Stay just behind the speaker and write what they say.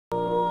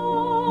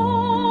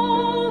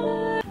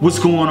What's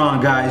going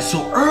on, guys?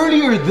 So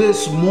earlier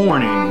this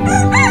morning, I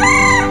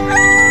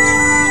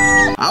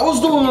was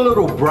doing a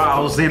little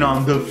browsing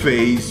on the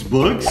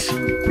Facebooks.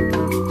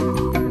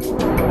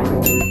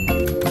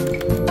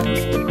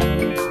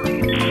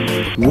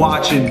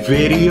 Watching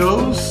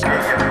videos.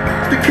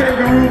 The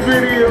kangaroo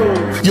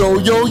videos. Yo,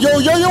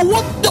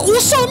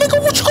 what's up, nigga?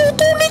 What you gonna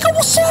do, nigga?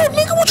 What's up,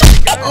 nigga? What you...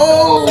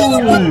 Oh!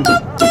 What the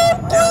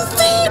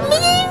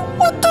nigga?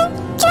 What the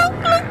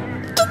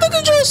nigga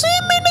just see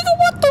me, nigga?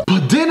 What the...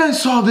 But then I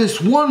saw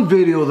this one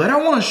video that I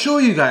want to show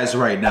you guys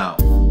right now.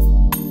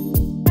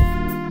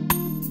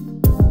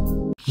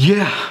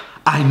 Yeah,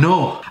 I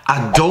know.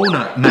 A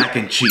donut mac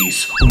and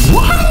cheese.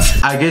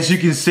 What? I guess you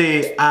can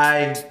say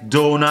I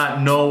do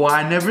not know.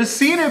 I never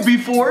seen it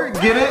before.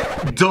 Get it?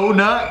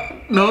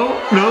 Donut? No.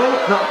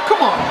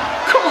 Come on,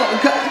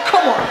 guys.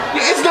 Come on.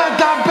 It's not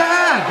that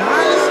bad,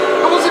 guys.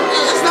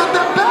 It's not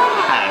that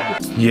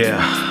bad. Yeah,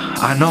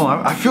 I know.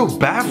 I feel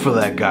bad for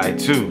that guy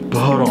too. But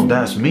hold on,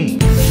 that's me.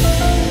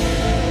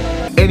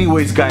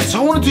 Anyways, guys,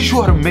 so I wanted to show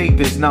you how to make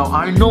this. Now,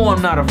 I know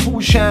I'm not a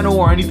food channel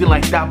or anything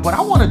like that, but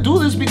I want to do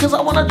this because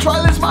I want to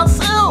try this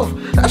myself.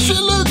 That shit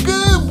look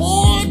good,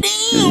 boy.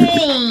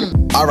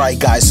 Damn. Alright,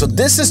 guys, so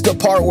this is the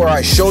part where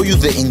I show you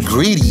the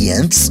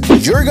ingredients.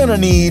 You're gonna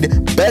need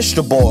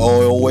vegetable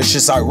oil, which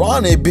is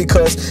ironic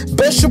because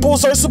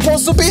vegetables are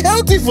supposed to be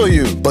healthy for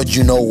you. But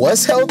you know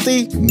what's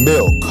healthy?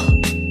 Milk.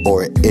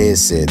 Or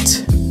is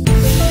it?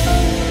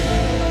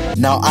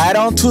 Now add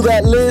on to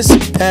that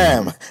list,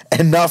 Pam,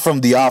 and not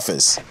from The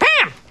Office.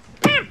 Pam.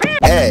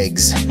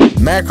 Eggs,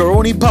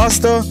 macaroni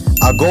pasta,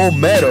 I go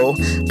metal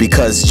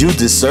because you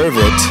deserve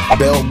it.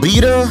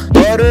 Belvita,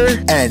 butter,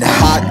 and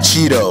hot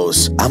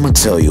Cheetos. I'ma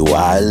tell you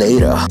why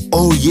later.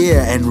 Oh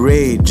yeah, and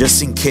Raid,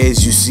 just in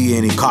case you see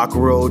any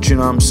cockroach, you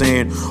know what I'm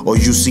saying? Or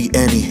you see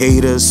any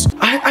haters.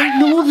 I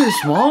know this,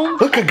 Mom.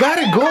 Look, I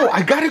gotta go.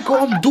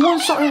 I'm doing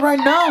something right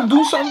now. I'm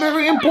doing something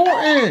very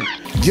important.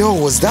 Yo,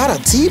 was that a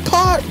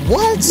teapot?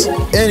 What?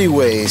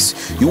 Anyways,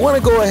 you want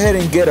to go ahead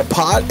and get a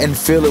pot and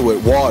fill it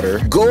with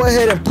water. Go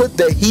ahead and put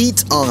the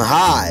heat on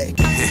high.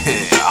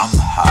 I'm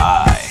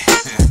high.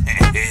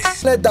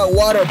 Let that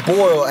water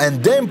boil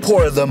and then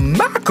pour the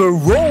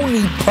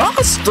macaroni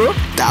pasta.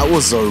 That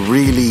was a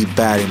really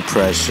bad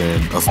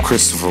impression of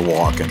Christopher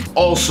Walken.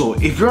 Also,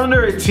 if you're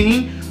under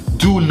 18,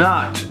 do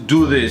not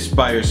do this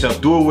by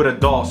yourself. Do it with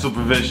adult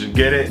supervision.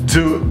 Get it?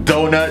 Do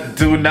not.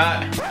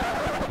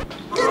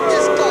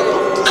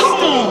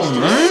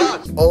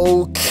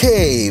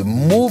 Okay,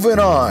 moving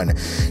on.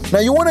 Now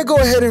you want to go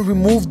ahead and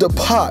remove the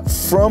pot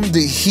from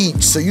the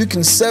heat so you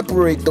can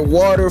separate the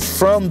water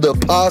from the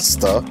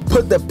pasta.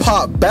 Put the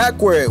pot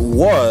back where it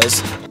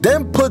was,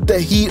 then put the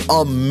heat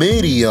on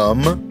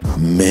medium.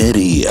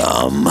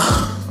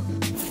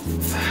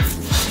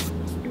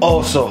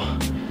 Also,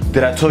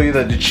 did I tell you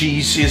that the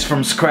cheese is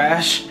from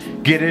scratch?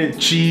 Get it?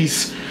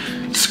 Cheese,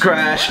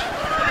 scratch.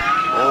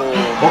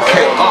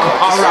 Okay,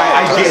 alright,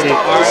 I get it.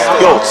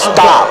 Right, Yo,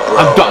 stop, bro.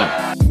 I'm done.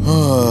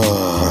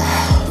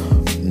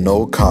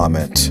 No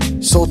comment.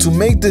 So to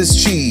make this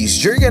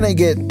cheese, you're gonna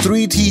get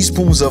 3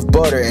 teaspoons of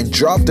butter and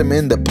drop them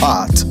in the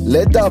pot.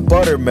 Let that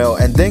butter melt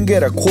and then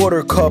get a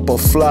 1/4 cup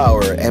of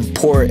flour and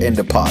pour it in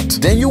the pot.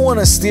 Then you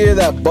wanna stir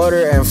that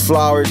butter and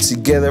flour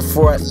together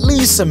for at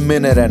least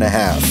 1.5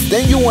 minutes.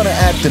 Then you wanna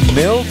add the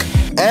milk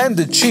and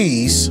the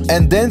cheese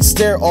and then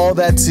stir all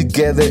that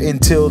together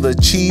until the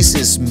cheese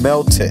is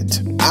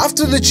melted.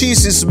 After the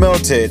cheese is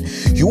melted,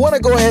 you want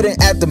to go ahead and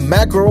add the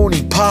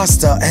macaroni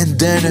pasta and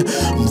then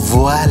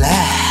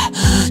voila,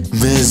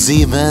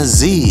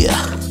 mezzi.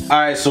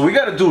 Alright, so we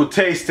gotta do a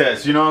taste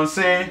test, you know what I'm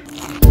saying?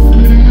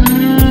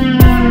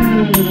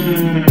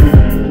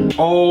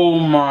 Oh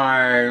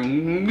my.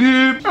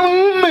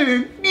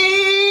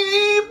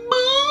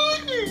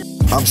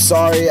 I'm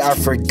sorry, I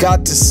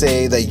forgot to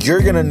say that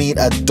you're gonna need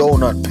a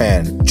donut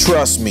pan.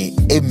 Trust me,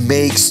 it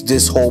makes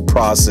this whole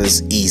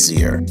process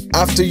easier.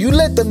 After you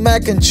let the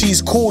mac and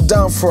cheese cool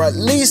down for at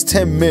least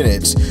 10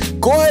 minutes,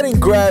 go ahead and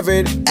grab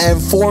it and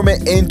form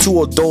it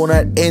into a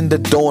donut in the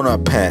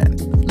donut pan,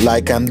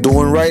 like I'm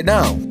doing right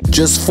now.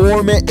 Just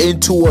form it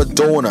into a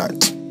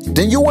donut.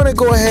 Then you want to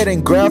go ahead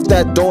and grab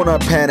that donut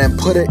pan and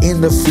put it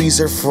in the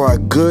freezer for a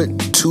good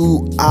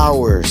 2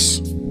 hours.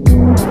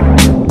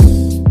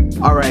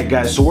 Alright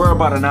guys, so we're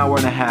about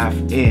 1.5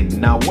 hours in.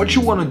 Now what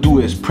you want to do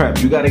is prep.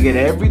 You got to get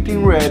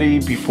everything ready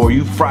before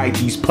you fry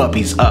these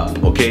puppies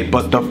up, okay?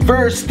 But the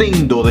first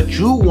thing though that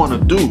you want to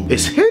do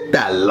is hit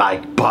that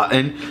like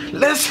button.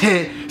 Let's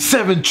hit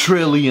 7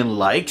 trillion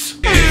likes.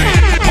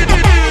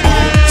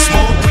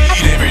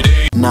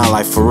 Nah,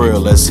 like for real,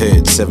 let's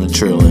hit 7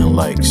 trillion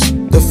likes.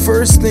 The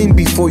first thing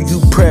before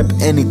you prep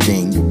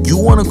anything, you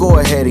want to go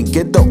ahead and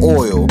get the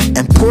oil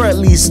and pour at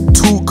least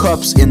 2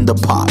 cups in the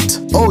pot.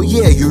 Oh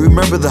yeah, you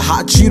remember the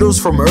hot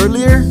Cheetos from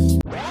earlier?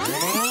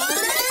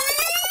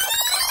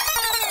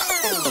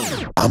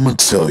 I'ma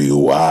tell you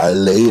why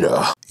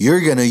later. You're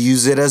gonna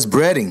use it as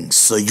breading,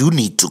 so you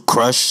need to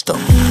crush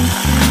them.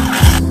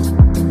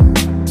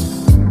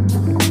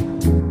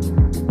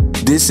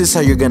 This is how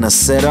you're gonna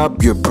set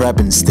up your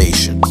prepping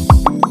station.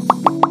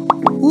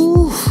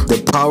 Ooh.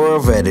 The power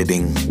of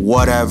editing.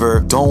 Whatever.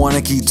 Don't want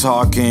to keep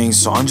talking,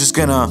 so I'm just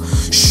gonna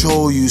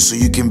show you so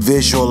you can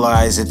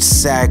visualize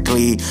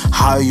exactly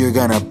how you're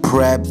gonna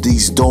prep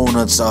these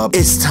donuts up.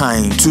 It's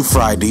time to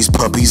fry these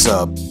puppies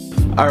up.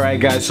 Alright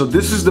guys, so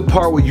this is the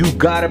part where you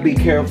gotta be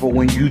careful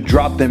when you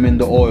drop them in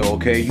the oil,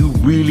 okay? You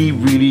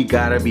really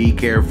gotta be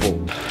careful.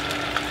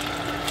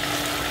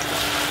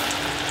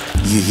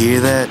 You hear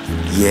that?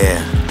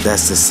 Yeah,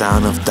 that's the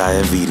sound of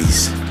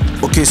diabetes.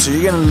 Okay, so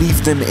you're gonna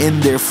leave them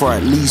in there for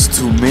at least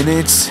 2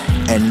 minutes,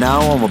 and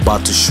now I'm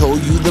about to show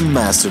you the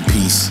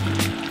masterpiece.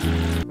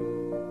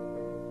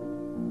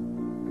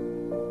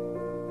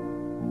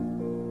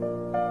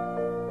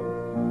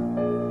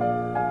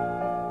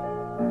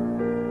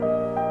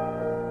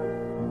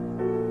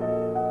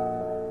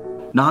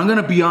 Now I'm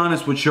gonna be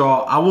honest with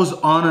y'all, I was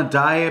on a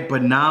diet,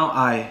 but now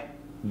I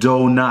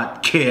do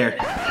not care.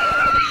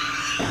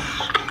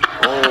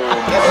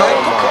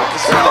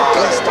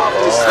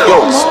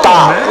 Yo,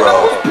 stop, man. bro.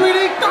 That was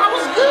pretty, that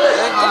was good.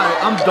 Alright,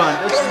 I'm done.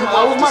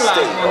 That was my last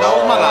one. That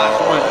was my last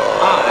one.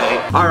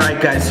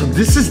 Alright guys, so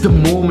this is the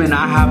moment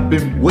I have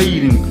been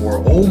waiting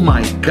for. Oh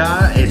my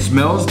god, it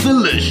smells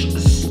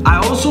delicious. I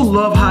also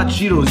love hot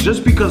Cheetos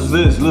just because of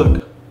this,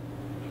 look.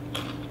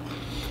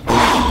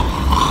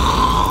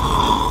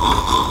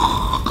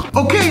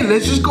 Okay,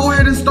 let's just go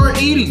ahead and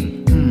start eating.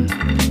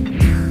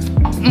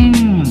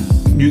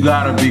 You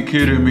gotta be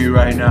kidding me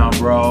right now,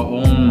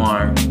 bro. Oh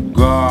my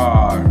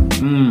god.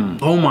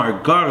 Oh my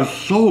god, it's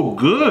so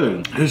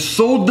good. It's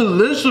so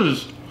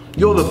delicious.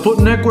 Yo, the foot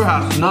nectar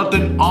has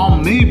nothing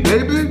on me,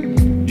 baby.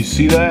 You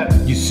see that?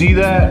 You see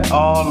that?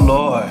 Oh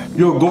lord.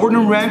 Yo,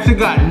 Gordon Ramsay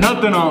got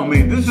nothing on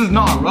me. This is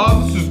not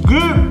raw. This is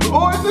good.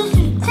 Oh, this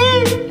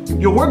is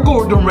good. Yo, where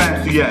Gordon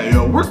Ramsay at?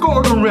 Yo, where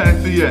Gordon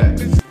Ramsay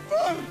at?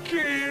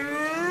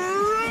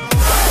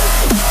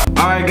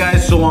 Alright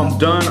guys, so I'm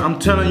done. I'm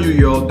telling you,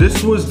 yo,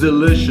 this was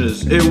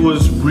delicious. It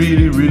was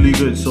really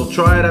good. So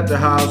try it at the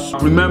house.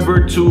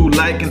 Remember to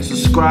like and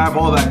subscribe,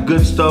 all that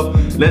good stuff.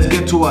 Let's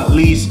get to at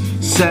least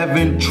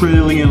 7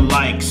 trillion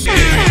likes.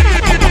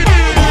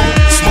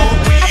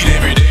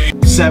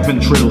 7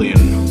 trillion.